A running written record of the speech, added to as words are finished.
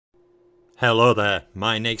Hello there,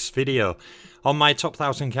 my next video on my top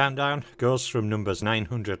 1000 countdown goes from numbers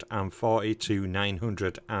 940 to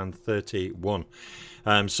 931.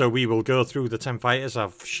 So we will go through the 10 fighters.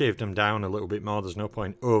 I've shaved them down a little bit more, there's no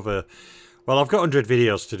point over... Well, I've got 100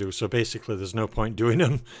 videos to do, so basically there's no point doing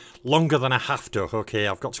them longer than I have to. Okay,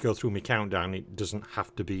 I've got to go through my countdown, it doesn't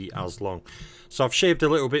have to be as long. So I've shaved a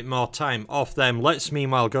little bit more time off them. Let's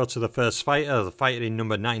meanwhile go to the first fighter, the fighter in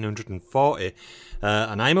number 940.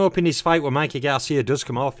 And I'm hoping his fight with Mikey Garcia does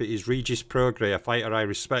come off. It is Regis Prograis, a fighter I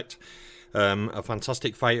respect. A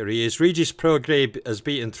fantastic fighter he is. Regis Prograis has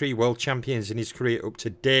beaten 3 world champions in his career up to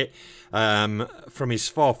date. From his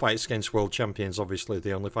 4 fights against world champions, obviously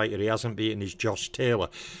the only fighter he hasn't beaten is Josh Taylor.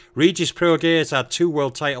 Regis Prograis has had 2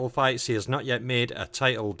 world title fights. He has not yet made a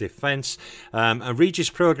title defence. And Regis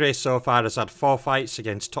Prograis so far has had 4 fights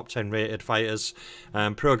against top 10 rated fighters.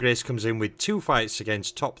 Prograis comes in with 2 fights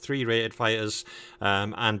against top 3 rated fighters.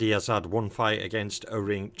 And he has had 1 fight against a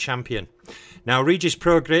ring champion. Now, Regis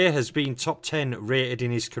Prograis has been top 10 rated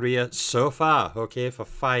in his career so far, okay, for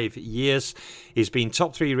 5 years. He's been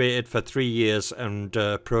top 3 rated for 3 years, and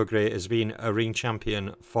Prograis has been a ring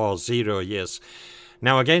champion for 0 years.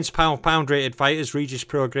 Now, against pound-for-pound rated fighters, Regis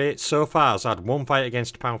Prograis so far has had 1 fight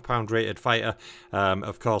against a pound-for-pound rated fighter.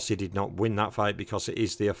 Of course, he did not win that fight because it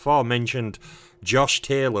is the aforementioned Josh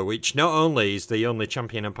Taylor, which not only is the only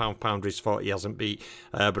champion in pound-for-pound his fought he hasn't beat,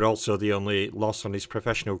 but also the only loss on his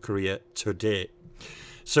professional career to date.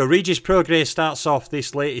 So Regis Prograis starts off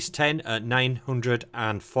this latest 10 at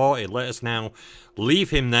 940. Let us now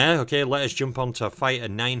leave him there. Okay, let us jump on to fighter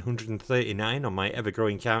 939 on my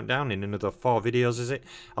ever-growing countdown. In another 4 videos, is it?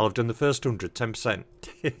 I'll have done the first 100, 10%.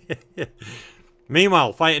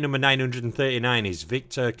 Meanwhile, fighter number 939 is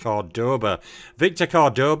Victor Cordoba. Victor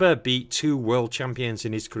Cordoba beat 2 world champions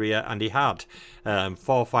in his career, and he had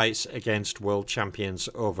 4 fights against world champions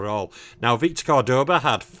overall. Now, Victor Cordoba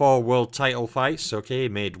had 4 world title fights, okay, he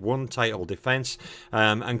made 1 title defense,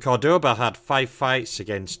 and Cordoba had 5 fights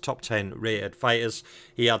against top 10 rated fighters.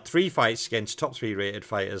 He had 3 fights against top 3 rated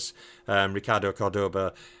fighters. Ricardo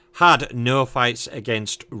Cordoba had no fights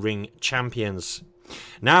against ring champions.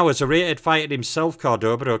 Now, as a rated fighter himself,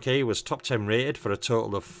 Cordoba, okay, he was top 10 rated for a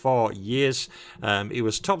total of 4 years. He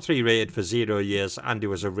was top 3 rated for 0 years, and he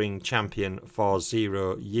was a ring champion for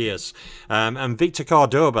 0 years. And Victor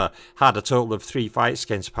Cordoba had a total of 3 fights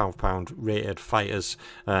against pound-for-pound rated fighters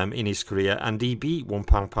in his career, and he beat 1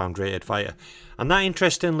 pound-for-pound rated fighter. And that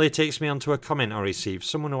interestingly takes me onto a comment I received.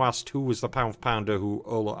 Someone who asked who was the pound-for-pounder who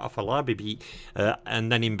Olo Afolabi beat,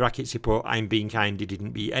 and then in brackets he put, I'm being kind, he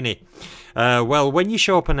didn't beat any. Well, when you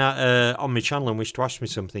show up on my channel and wish to ask me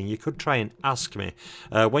something, you could try and ask me.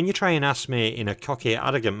 When you try and ask me in a cocky,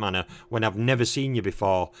 arrogant manner, when I've never seen you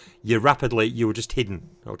before, you were just hidden.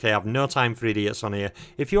 Okay, I've no time for idiots on here.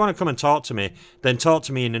 If you want to come and talk to me, then talk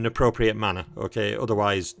to me in an appropriate manner. Okay,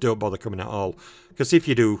 otherwise, don't bother coming at all. Because if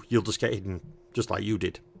you do, you'll just get hidden, just like you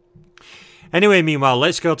did. Anyway, meanwhile,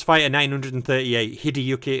 let's go to fighter 938,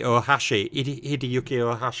 Hideyuki Ohashi.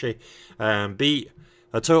 Hideyuki Ohashi beat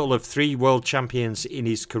a total of 3 world champions in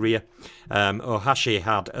his career. Ohashi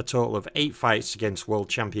had a total of 8 fights against world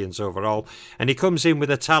champions overall, and he comes in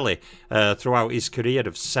with a tally throughout his career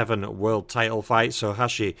of 7 world title fights.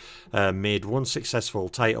 Ohashi made 1 successful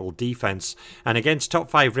title defense, and against top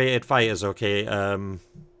 5 rated fighters, okay,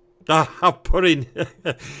 I've put in...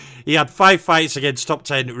 He had 5 fights against top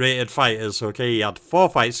 10 rated fighters, okay? He had 4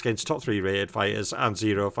 fights against top 3 rated fighters and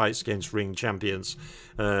 0 fights against ring champions.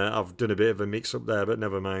 I've done a bit of a mix-up there, but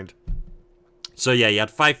never mind. So yeah, he had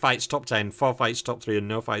 5 fights top 10, 4 fights top 3, and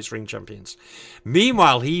no fights ring champions.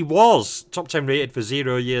 Meanwhile, he was top 10 rated for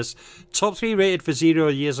 0 years, top 3 rated for 0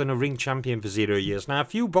 years, and a ring champion for 0 years. Now, a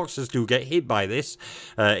few boxers do get hit by this.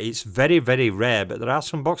 It's very, very rare, but there are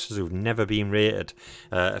some boxers who've never been rated.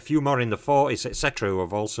 A few more in the 40s, etc., who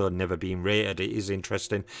have also never been rated. It is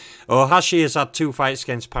interesting. Ohashi has had 2 fights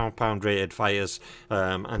against pound-for-pound rated fighters,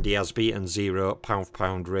 and he has beaten 0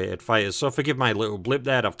 pound-for-pound rated fighters. So forgive my little blip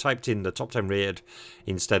there. I've typed in the top 10 rated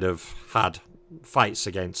instead of had fights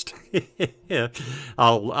against.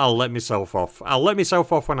 I'll let myself off. I'll let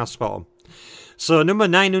myself off when I spot them. So number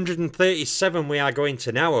 937 we are going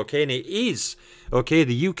to now, okay, and it is, okay,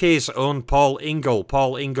 the UK's own Paul Ingle.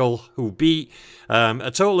 Paul Ingle, who beat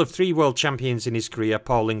a total of 3 world champions in his career.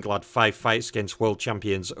 Paul Ingle had 5 fights against world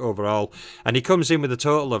champions overall, and he comes in with a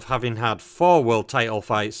total of having had 4 world title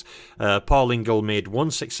fights. Paul Ingle made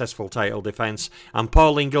 1 successful title defense, and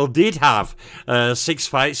Paul Ingle did have 6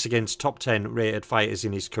 fights against top 10 rated fighters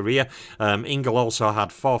in his career. Ingle also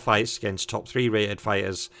had 4 fights against top 3 rated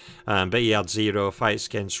fighters, but he had 0 fights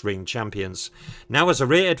against ring champions. Now, as a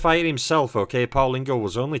rated fighter himself, okay, Paul Paul Ingle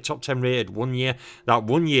was only top 10 rated 1 year. That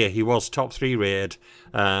 1 year he was top 3 rated.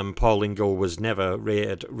 Paul Ingle was never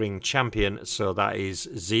rated ring champion, so that is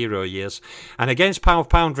 0 years. And against pound for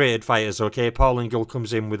pound rated fighters, okay, Paul Ingle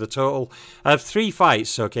comes in with a total of 3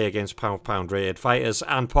 fights, okay, against pound for pound rated fighters,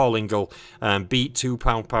 and Paul Ingle beat 2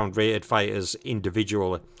 pound for pound rated fighters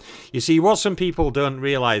individually. You see, what some people don't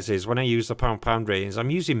realise is when I use the pound for pound ratings, I'm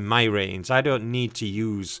using my ratings. I don't need to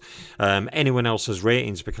use anyone else's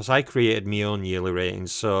ratings because I created my own yearly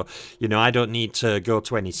ratings. So, you know, I don't need to go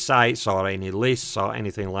to any sites or any lists or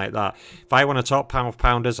anything like that. If I want to top pound for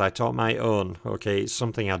pounders, I top my own. Okay, it's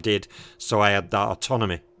something I did, so I had that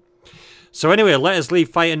autonomy. So anyway, let us leave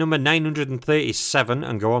fighter number 937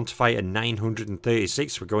 and go on to fighter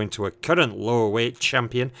 936. We're going to a current lower weight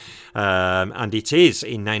champion, and it is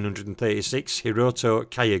in 936, Hiroto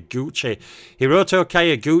Kayaguchi. Hiroto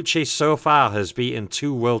Kayaguchi so far has beaten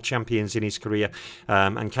 2 world champions in his career,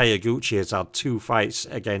 and Kayaguchi has had 2 fights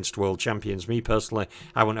against world champions. Me personally,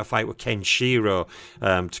 I want a fight with Kenshiro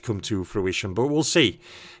to come to fruition, but we'll see.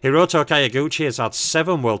 Hiroto Kayaguchi has had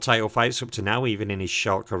 7 world title fights up to now, even in his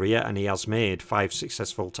short career, and he has made 5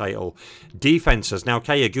 successful title defenses. Now,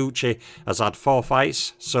 Kayaguchi has had 4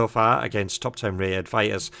 fights so far against top 10 rated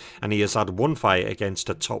fighters, and he has had 1 fight against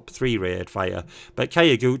a top 3 rated fighter, but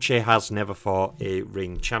Kayaguchi has never fought a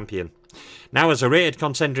ring champion. Now, as a rated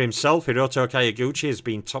contender himself, Hiroto Kayaguchi has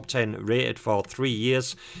been top 10 rated for 3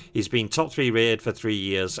 years. He's been top 3 rated for 3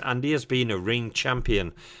 years, and he has been a ring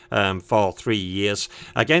champion for 3 years.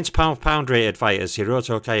 Against pound for pound rated fighters,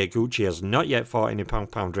 Hiroto Kayaguchi has not yet fought any pound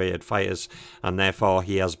for pound rated fighters, and therefore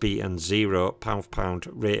he has beaten 0 pound for pound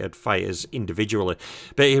rated fighters individually.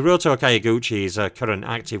 But Hiroto Kayaguchi is a current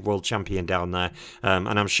active world champion down there,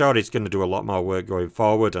 and I'm sure he's going to do a lot more work going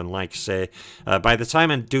forward. And like I say, by the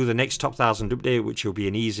time I do the next top 1000 update, which will be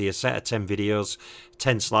an easier set of 10 videos,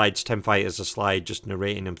 10 slides, 10 fighters a slide, just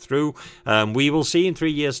narrating them through, we will see in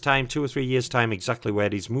 3 years time, 2 or 3 years time, exactly where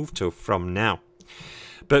he's moved to from now.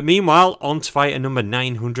 But meanwhile, on to fighter number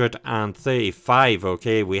 935,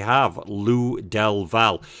 okay, we have Lou Del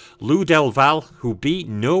Val. Lou Del Val, who beat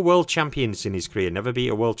no world champions in his career, never beat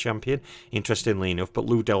a world champion, interestingly enough, but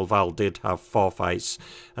Lou Del Val did have 4 fights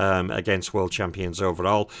against world champions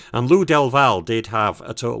overall. And Lou Del Val did have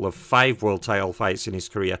a total of 5 world title fights in his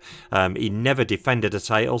career. He never defended a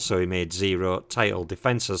title, so he made 0 title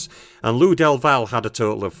defenses. And Lou Del Val had a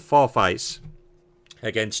total of 4 fights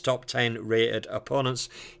against top 10 rated opponents.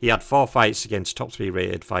 He had 4 fights against top 3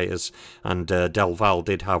 rated fighters, and Del Val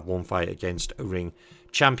did have 1 fight against a ring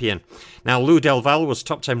champion. Now, Lou Del Val was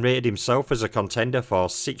top 10 rated himself as a contender for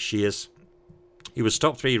 6 years. He was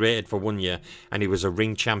top 3 rated for 1 year, and he was a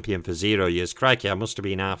ring champion for 0 years. Crikey, I must have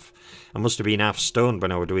been half stoned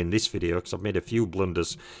when I was doing this video, because I've made a few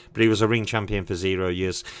blunders. But he was a ring champion for 0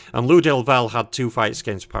 years. And Lou Del Val had 2 fights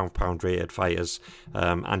against pound for pound rated fighters,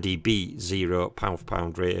 and he beat 0 pound for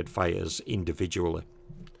pound rated fighters individually.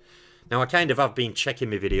 Now, I kind of have been checking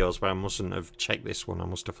my videos, but I mustn't have checked this one. I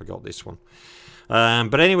must have forgot this one.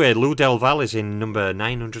 But anyway, Lou Del Val is in number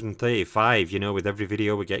 935. You know, with every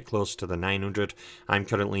video we get close to the 900. I'm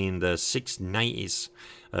currently in the 690s.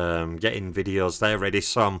 Getting videos there ready,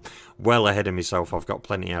 so I'm well ahead of myself. I've got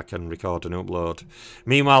plenty I can record and upload.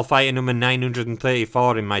 Meanwhile, fighter number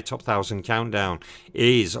 934 in my top 1000 countdown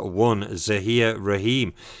is one Zahir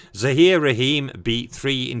Rahim. Zahir Rahim beat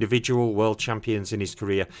 3 individual world champions in his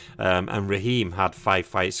career, and Rahim had 5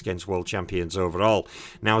 fights against world champions overall.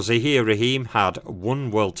 Now, Zahir Rahim had 1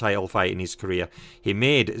 world title fight in his career. He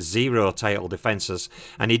made 0 title defenses,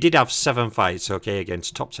 and he did have 7 fights, okay,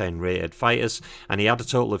 against top 10 rated fighters, and he had a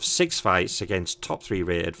total of 6 fights against top 3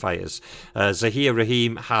 rated fighters. Zahir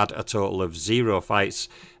Rahim had a total of 0 fights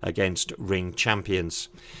against ring champions.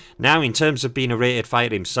 Now, in terms of being a rated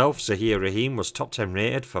fighter himself, Zahir Rahim was top 10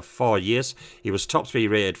 rated for 4 years. He was top 3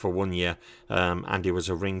 rated for 1 year, and he was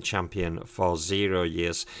a ring champion for 0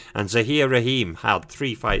 years. And Zahir Rahim had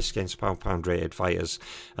 3 fights against pound for pound rated fighters,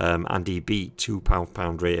 and he beat 2 pound for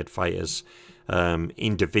pound rated fighters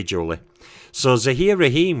individually. So Zahir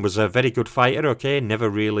Rahim was a very good fighter, okay, never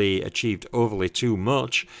really achieved overly too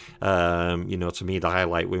much. You know, to me the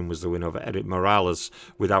highlight win was the win over Erik Morales,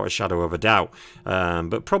 without a shadow of a doubt.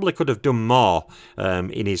 But probably could have done more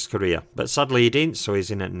in his career. But sadly he didn't, so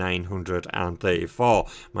he's in at 934.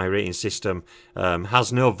 My rating system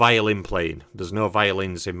has no violin playing. There's no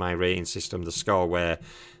violins in my rating system. The score where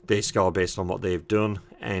they score based on what they've done,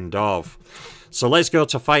 end of. So let's go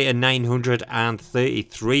to fighter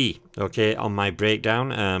 933. okay, on my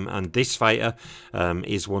breakdown, and this fighter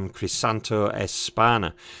is one Crisanto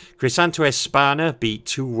Espana. Crisanto Espana beat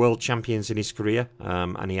 2 world champions in his career,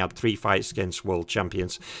 and he had 3 fights against world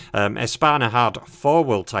champions. Espana had 4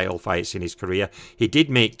 world title fights in his career. He did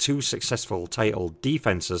make 2 successful title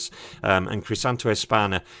defenses, and Crisanto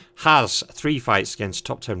Espana has 3 fights against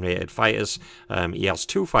top 10 rated fighters. He has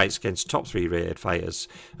 2 fights against top 3 rated fighters,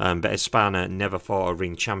 but Espana never fought a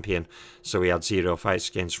ring champion, so he had 0 fights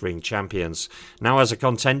against ring champions. Now, as a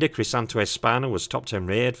contender, Crisanto Espana was top 10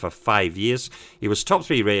 rated for 5 years. He was top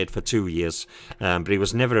 3 rated for 2 years, but he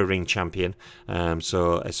was never a ring champion,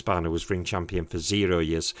 so Espana was ring champion for 0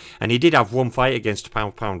 years. And he did have 1 fight against a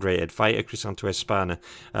pound-for-pound rated fighter, Crisanto Espana.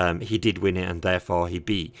 He did win it, and therefore he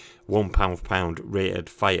beat 1 pound-for-pound rated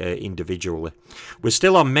fighter individually. We're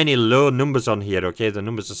still on many low numbers on here, okay? The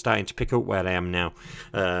numbers are starting to pick up where I am now,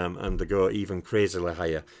 and they go even crazily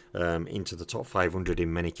higher, into the top 500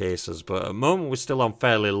 in many cases. But at the moment, we're still on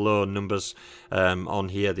fairly low numbers on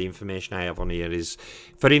here. The information I have on here is,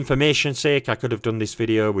 for information's sake, I could have done this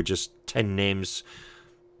video with just 10 names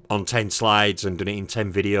on 10 slides and done it in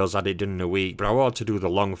 10 videos, had it done in a week, but I wanted to do the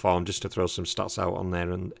long form just to throw some stats out on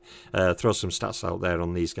there, and throw some stats out there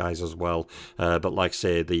on these guys as well. But like I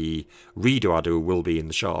say, the redo I do will be in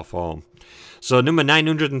the shorter form. So number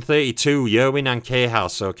 932, Yerwin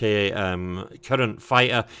Ancajas, okay, current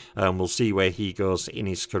fighter. We'll see where he goes in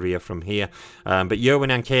his career from here. But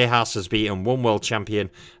Yerwin Ancajas has beaten 1 world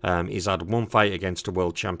champion. He's had 1 fight against a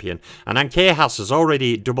world champion. And Ancajas has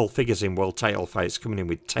already double figures in world title fights, coming in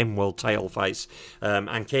with 10 world title fights.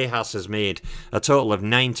 Ancajas has made a total of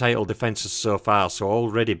 9 title defenses so far, so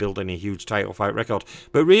already building a huge title fight record.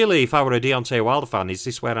 But really, if I were a Deontay Wilder fan, is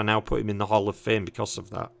this where I now put him in the Hall of Fame because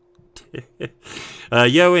of that?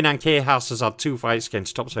 Yerwin Ancajas has had 2 fights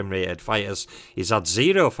against top 10 rated fighters. He's had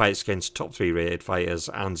 0 fights against top 3 rated fighters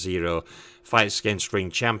and 0 fights against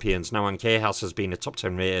ring champions. Now, Ancajas has been a top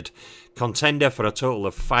 10 rated contender for a total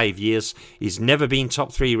of 5 years. He's never been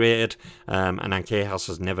top 3 rated, and Ancajas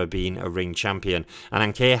has never been a ring champion.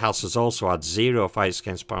 And Ancajas has also had 0 fights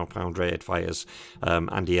against pound-for-pound rated fighters,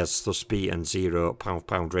 and he has thus beaten 0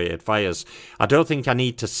 pound-for-pound rated fighters. I don't think I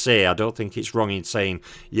need to say, I don't think it's wrong in saying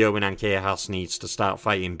Yerwin Ancajas needs to start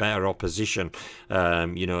fighting better opposition,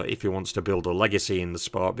 you know, if he wants to build a legacy in the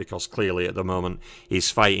sport, because clearly at the moment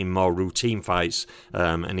he's fighting more routine fights,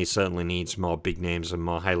 and he certainly needs more big names and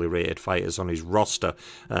more highly rated fighters on his roster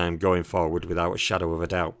going forward, without a shadow of a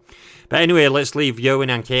doubt. But anyway, let's leave Yerwin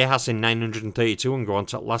Ancajas in 932 and go on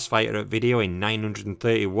to the last fighter at video in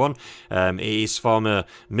 931. It is former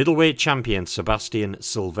middleweight champion Sebastian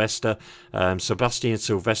Silvestre. Sebastian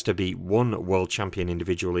Silvestre beat 1 world champion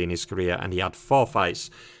individually in his career, and he had 4 fights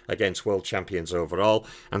against world champions overall.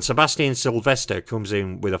 And Sebastian Silvestre comes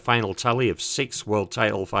in with a final tally of 6 world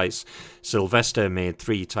title fights. Silvestre made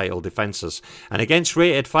 3 title defenses. And against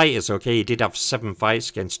rated fighters, okay, he did have 7 fights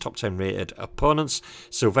against top 10 rated opponents.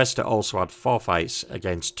 Silvestre also had 4 fights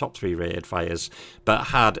against top 3 rated fighters, but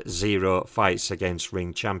had 0 fights against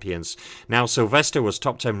ring champions. Now, Silvestre was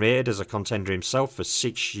top 10 rated as a contender himself for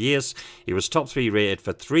 6 years. He was top 3 rated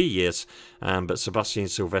for 3 years, but Sebastian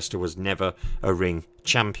Silvestre was never a ring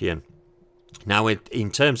champion. Now,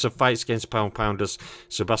 in terms of fights against pound-pounders,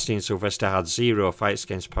 Sebastian Silvestre had 0 fights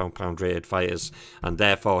against pound-pound rated fighters, and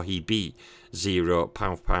therefore he beat 0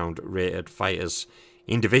 pound-pound rated fighters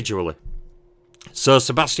individually. So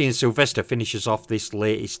Sebastian Silvestre finishes off this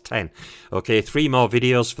latest 10. Okay, 3 more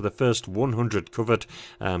videos for the first 100 covered.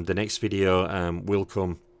 The next video will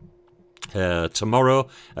come tomorrow,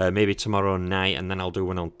 maybe tomorrow night, and then I'll do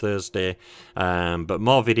one on Thursday. But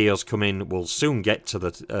more videos coming. We'll soon get to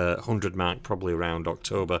the 100 mark, probably around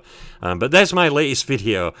October. But there's my latest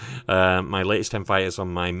video, my latest 10 fighters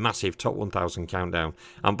on my massive top 1000 countdown.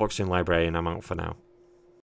 I'm Boxing Librarian. I'm out for now.